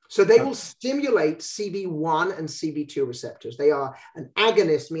 So they will stimulate CB1 and CB2 receptors. They are an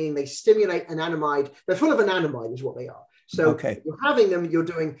agonist, meaning they stimulate anandamide. They're full of anandamide is what they are. So you're having them, you're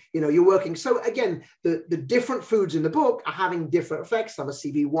doing, you're working. So again, the different foods in the book are having different effects. Some are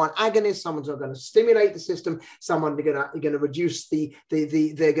CB1 agonists, some are going to stimulate the system, some are going to reduce they're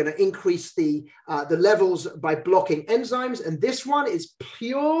going to increase the levels by blocking enzymes. And this one is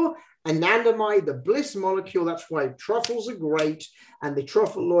pure anandamide, the bliss molecule. That's why truffles are great. And the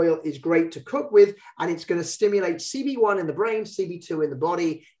truffle oil is great to cook with. And it's going to stimulate CB1 in the brain, CB2 in the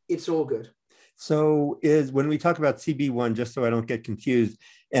body. It's all good. So when we talk about CB1, just so I don't get confused,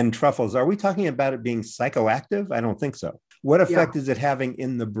 and truffles, are we talking about it being psychoactive? I don't think so. What effect is it having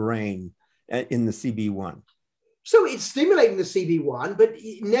in the brain, in the CB1? So it's stimulating the CB1, but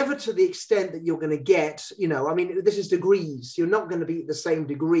never to the extent that you're going to get, this is degrees. You're not going to be at the same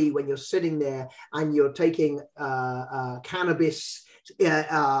degree when you're sitting there and you're taking cannabis,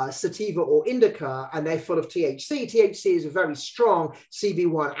 sativa or indica, and they're full of THC. THC is a very strong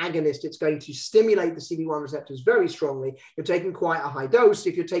CB1 agonist. It's going to stimulate the CB1 receptors very strongly. You're taking quite a high dose.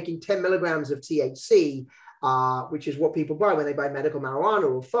 If you're taking 10 milligrams of THC, which is what people buy when they buy medical marijuana,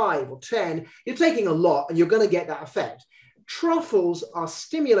 or 5 or 10, you're taking a lot and you're going to get that effect. Truffles are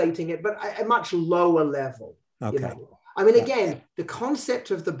stimulating it, but at a much lower level. Okay. Again, the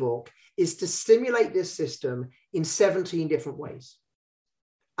concept of the book is to stimulate this system in 17 different ways.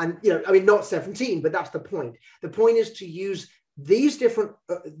 And, not 17, but that's the point. The point is to use these different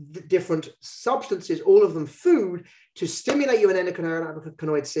substances, all of them food, to stimulate your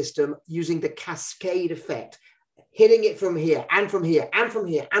endocannabinoid system using the cascade effect, hitting it from here and from here and from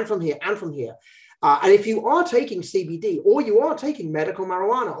here and from here and from here. And if you are taking CBD, or you are taking medical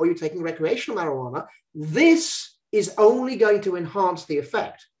marijuana, or you're taking recreational marijuana, this is only going to enhance the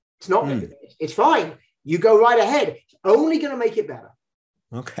effect. It's not, it's fine. You go right ahead. It's only going to make it better.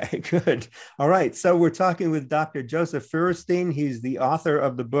 Okay, good. All right. So we're talking with Dr. Joseph Feuerstein. He's the author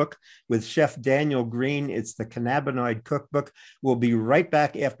of the book with Chef Daniel Green. It's the Cannabinoid Cookbook. We'll be right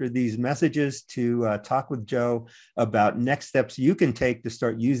back after these messages to talk with Joe about next steps you can take to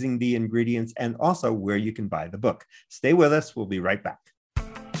start using the ingredients, and also where you can buy the book. Stay with us. We'll be right back.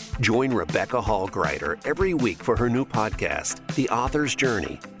 Join Rebecca Hall-Greider every week for her new podcast, The Author's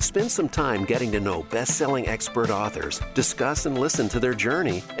Journey. Spend some time getting to know best-selling expert authors, discuss and listen to their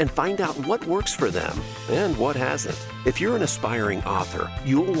journey, and find out what works for them and what hasn't. If you're an aspiring author,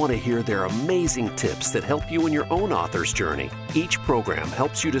 you'll want to hear their amazing tips that help you in your own author's journey. Each program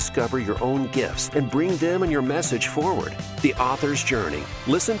helps you discover your own gifts and bring them and your message forward. The Author's Journey.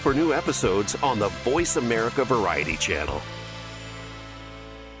 Listen for new episodes on the Voice America Variety Channel.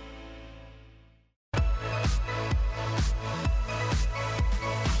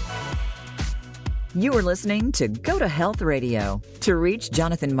 You are listening to Go to Health Radio. To reach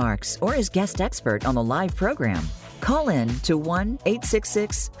Jonathan Marks or his guest expert on the live program, call in to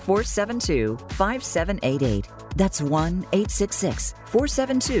 1-866-472-5788. That's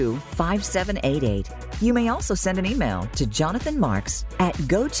 1-866-472-5788. You may also send an email to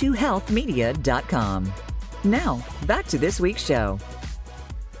jonathanmarks@gotohealthmedia.com. Now, back to this week's show.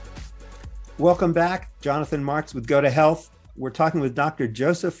 Welcome back. Jonathan Marks with Go to Health. We're talking with Dr.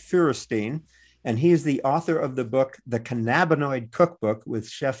 Joseph Feuerstein, and he is the author of the book, The Cannabinoid Cookbook with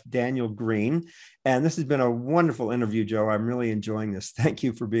Chef Daniel Green. And this has been a wonderful interview, Joe. I'm really enjoying this. Thank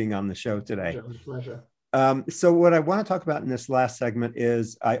you for being on the show today. Pleasure. So what I want to talk about in this last segment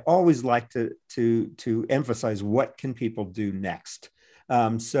is I always like to emphasize what can people do next.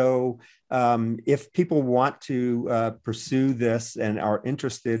 If people want to pursue this and are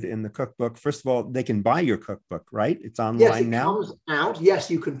interested in the cookbook, first of all, they can buy your cookbook, right? It's online now. Yes, it comes out. Yes,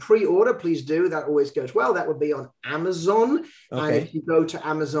 you can pre-order. Please do. That always goes well. That would be on Amazon. Okay. And if you go to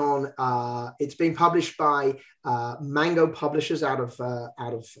Amazon, it's being published by Mango Publishers out of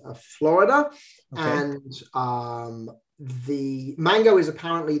Florida. Okay. And the Mango is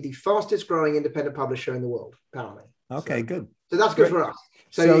apparently the fastest growing independent publisher in the world, apparently. Okay, good. So that's good for us.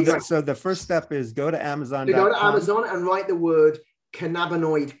 So the first step is go to Amazon. You go to Amazon and write the word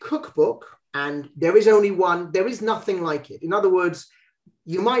cannabinoid cookbook. And there is only one. There is nothing like it. In other words,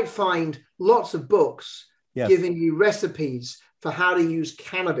 you might find lots of books giving you recipes for how to use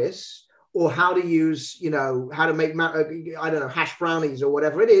cannabis or how to use, how to make, hash brownies or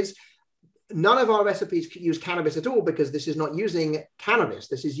whatever it is. None of our recipes use cannabis at all because this is not using cannabis.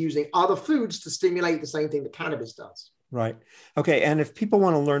 This is using other foods to stimulate the same thing that cannabis does. Right. Okay. And if people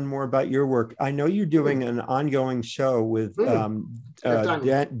want to learn more about your work, I know you're doing an ongoing show with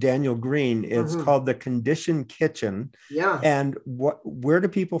Daniel Green. It's called The Condition Kitchen. Yeah. And where do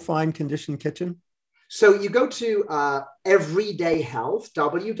people find Condition Kitchen? So you go to Everyday Health,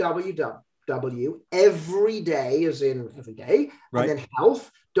 www, everyday as in every day, right. And then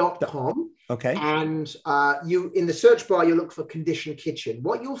health.com. Okay. And you in the search bar, you look for Condition Kitchen.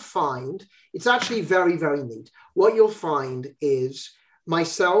 What you'll find, it's actually very, very neat. What you'll find is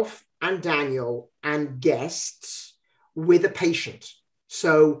myself and Daniel and guests with a patient.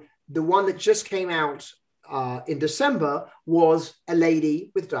 So the one that just came out in December was a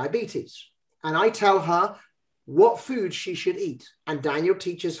lady with diabetes. And I tell her what foods she should eat. And Daniel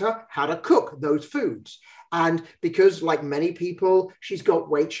teaches her how to cook those foods. And because, like many people, she's got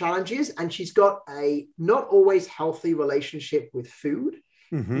weight challenges and she's got a not always healthy relationship with food.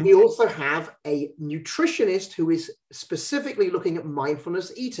 Mm-hmm. We also have a nutritionist who is specifically looking at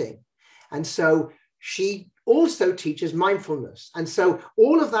mindfulness eating. And so she also teaches mindfulness. And so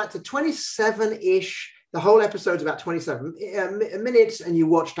all of that to 27-ish. The whole episode's about 27 minutes, and you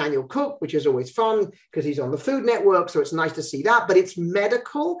watch Daniel cook, which is always fun because he's on the Food Network, so it's nice to see that, but it's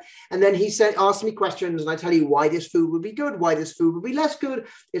medical. And then he asked me questions, and I tell you why this food would be good, why this food would be less good,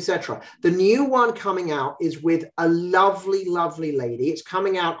 etc. The new one coming out is with a lovely, lovely lady. It's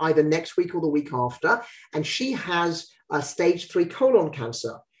coming out either next week or the week after, and she has stage 3 colon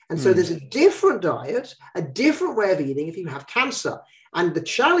cancer. And so there's a different diet, a different way of eating if you have cancer. And the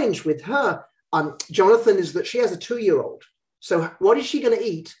challenge with her, Jonathan, is that she has a 2-year-old. So what is she going to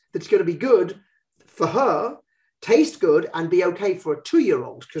eat that's going to be good for her, taste good, and be okay for a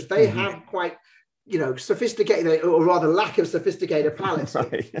 2-year-old? Because they have quite, sophisticated, or rather lack of sophisticated palates.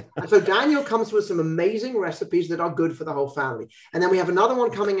 Right. And so Daniel comes with some amazing recipes that are good for the whole family. And then we have another one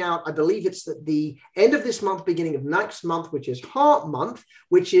coming out, I believe it's at the end of this month, beginning of next month, which is Heart Month,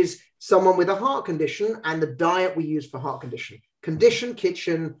 which is someone with a heart condition and the diet we use for heart condition. Condition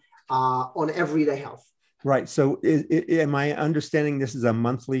Kitchen on Everyday Health. Right. So am I understanding this is a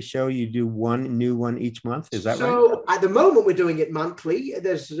monthly show? You do one new one each month? Is that right? So at the moment, we're doing it monthly.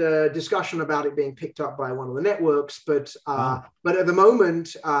 There's a discussion about it being picked up by one of the networks. But at the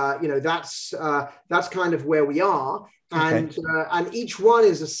moment, that's kind of where we are. And okay. And each one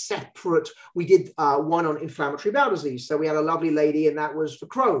is a separate. We did one on inflammatory bowel disease. So we had a lovely lady, and that was for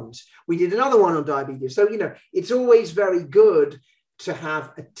Crohn's. We did another one on diabetes. So, it's always very good to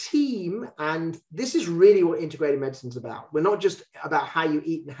have a team. And this is really what integrated medicine is about. We're not just about how you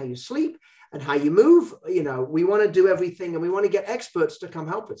eat and how you sleep and how you move. We want to do everything, and we want to get experts to come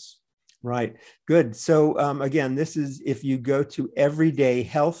help us. Right. Good. So again, this is if you go to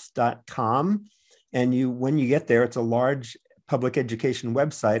everydayhealth.com, and when you get there, it's a large public education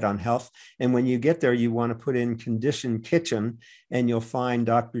website on health. And when you get there, you want to put in Condition Kitchen, and you'll find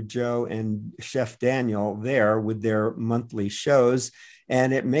Dr. Joe and Chef Daniel there with their monthly shows.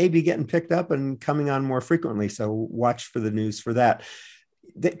 And it may be getting picked up and coming on more frequently. So watch for the news for that.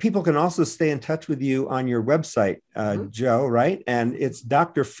 People can also stay in touch with you on your website, Joe, right? And it's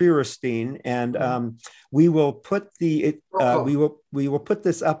Dr. Feuerstein, and we will put we will put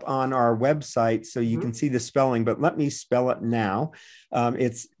this up on our website so you can see the spelling. But let me spell it now.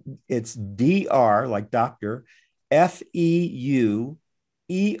 It's Dr. like doctor, Feuerstein.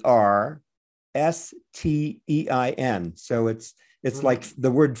 So it's like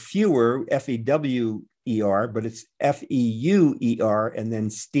the word fewer, Fewer, but it's Feuer and then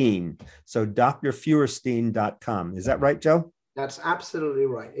Steen. So drfeuerstein.com. Is that right, Joe? That's absolutely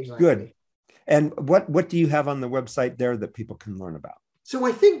right. Exactly. Good. And what do you have on the website there that people can learn about? So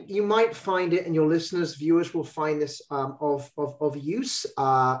I think you might find it, and your listeners, viewers will find this of use.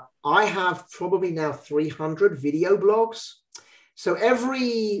 I have probably now 300 video blogs. So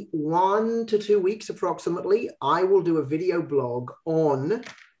every 1 to 2 weeks approximately, I will do a video blog on.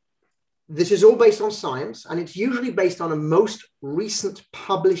 This is all based on science, and it's usually based on a most recent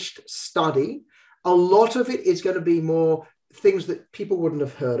published study. A lot of it is going to be more things that people wouldn't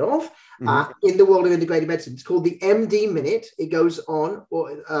have heard of in the world of integrated medicine. It's called the MD Minute. It goes on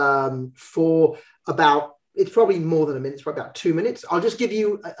for about, it's probably more than a minute, it's probably about 2 minutes. I'll just give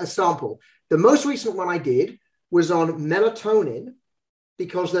you a sample. The most recent one I did was on melatonin,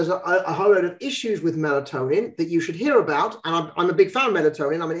 because there's a whole load of issues with melatonin that you should hear about. And I'm a big fan of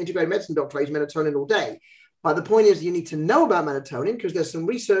melatonin. I'm an integrated medicine doctor. I use melatonin all day. But the point is, you need to know about melatonin because there's some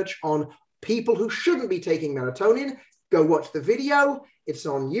research on people who shouldn't be taking melatonin. Go watch the video. It's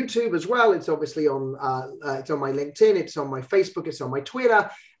on YouTube as well. It's obviously on, it's on my LinkedIn. It's on my Facebook. It's on my Twitter.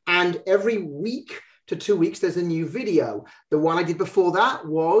 And every week to 2 weeks, there's a new video. The one I did before that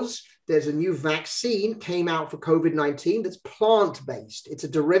was there's a new vaccine came out for COVID-19 that's plant-based. It's a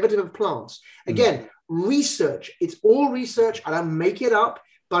derivative of plants. Again, research. It's all research. I don't make it up,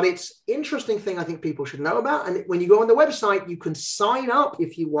 but it's interesting thing I think people should know about. And when you go on the website, you can sign up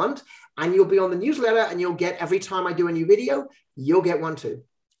if you want, and you'll be on the newsletter, and you'll get, every time I do a new video, you'll get one too.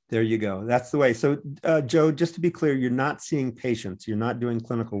 There you go. That's the way. So, Joe, just to be clear, you're not seeing patients. You're not doing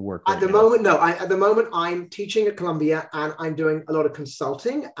clinical work at the moment. No, at the moment, I'm teaching at Columbia, and I'm doing a lot of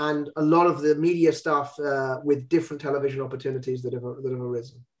consulting and a lot of the media stuff with different television opportunities that have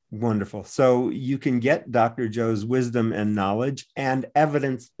arisen. Wonderful. So you can get Dr. Joe's wisdom and knowledge and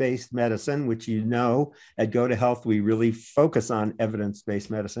evidence-based medicine, which you know at Go to Health, we really focus on evidence-based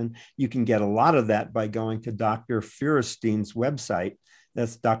medicine. You can get a lot of that by going to Dr. Feuerstein's website.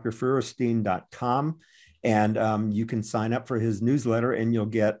 That's drfeuerstein.com. And you can sign up for his newsletter and you'll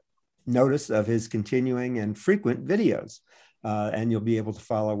get notice of his continuing and frequent videos. And you'll be able to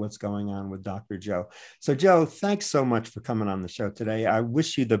follow what's going on with Dr. Joe. So Joe, thanks so much for coming on the show today. I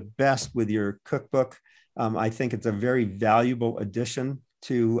wish you the best with your cookbook. I think it's a very valuable addition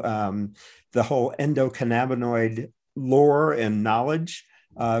to the whole endocannabinoid lore and knowledge,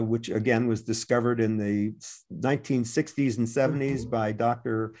 which again was discovered in the 1960s and 70s by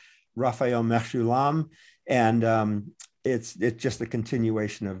Dr. Raphael Mechoulam. And it's just a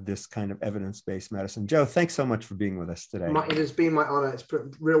continuation of this kind of evidence-based medicine. Joe, thanks so much for being with us today. It has been my honor. It's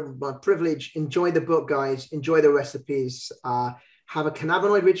my privilege. Enjoy the book, guys. Enjoy the recipes. Have a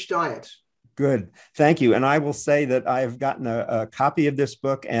cannabinoid-rich diet. Good. Thank you. And I will say that I've gotten a copy of this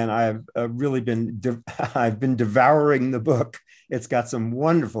book, and I've really been I've been devouring the book. It's got some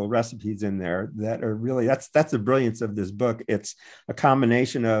wonderful recipes in there that are really, that's the brilliance of this book. It's a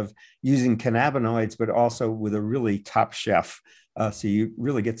combination of using cannabinoids, but also with a really top chef. So you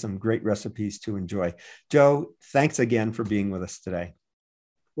really get some great recipes to enjoy. Joe, thanks again for being with us today.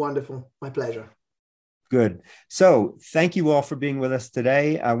 Wonderful. My pleasure. Good. So thank you all for being with us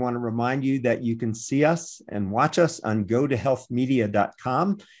today. I want to remind you that you can see us and watch us on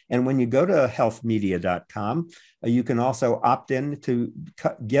gotohealthmedia.com. And when you go to healthmedia.com, you can also opt in to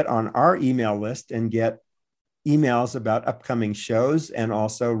get on our email list and get emails about upcoming shows and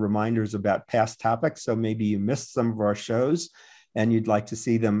also reminders about past topics. So maybe you missed some of our shows and you'd like to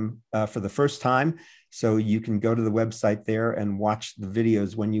see them for the first time. So you can go to the website there and watch the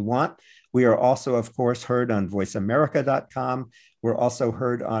videos when you want. We are also, of course, heard on voiceamerica.com. We're also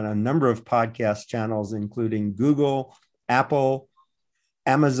heard on a number of podcast channels, including Google, Apple,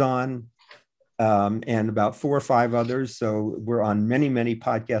 Amazon, and about 4 or 5 others. So we're on many, many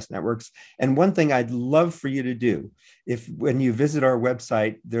podcast networks. And one thing I'd love for you to do, when you visit our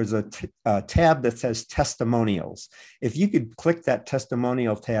website, there's a tab that says testimonials. If you could click that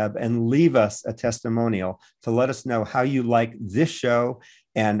testimonial tab and leave us a testimonial to let us know how you like this show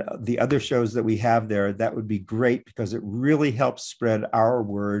and the other shows that we have there, that would be great because it really helps spread our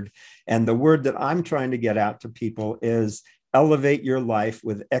word. And the word that I'm trying to get out to people is elevate your life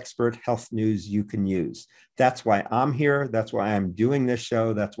with expert health news you can use. That's why I'm here. That's why I'm doing this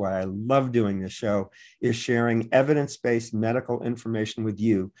show. That's why I love doing this show, is sharing evidence-based medical information with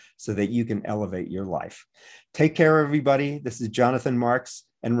you so that you can elevate your life. Take care, everybody. This is Jonathan Marks.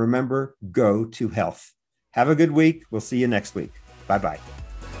 And remember, go to health. Have a good week. We'll see you next week. Bye-bye.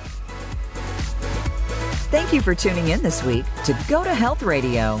 Thank you for tuning in this week to Go to Health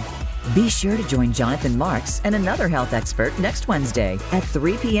Radio. Be sure to join Jonathan Marks and another health expert next Wednesday at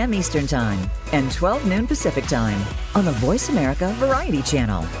 3 p.m. Eastern Time and 12 noon Pacific Time on the Voice America Variety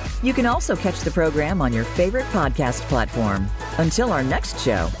Channel. You can also catch the program on your favorite podcast platform. Until our next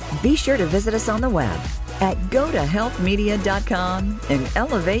show, be sure to visit us on the web at gotohealthmedia.com and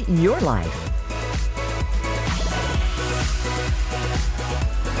elevate your life.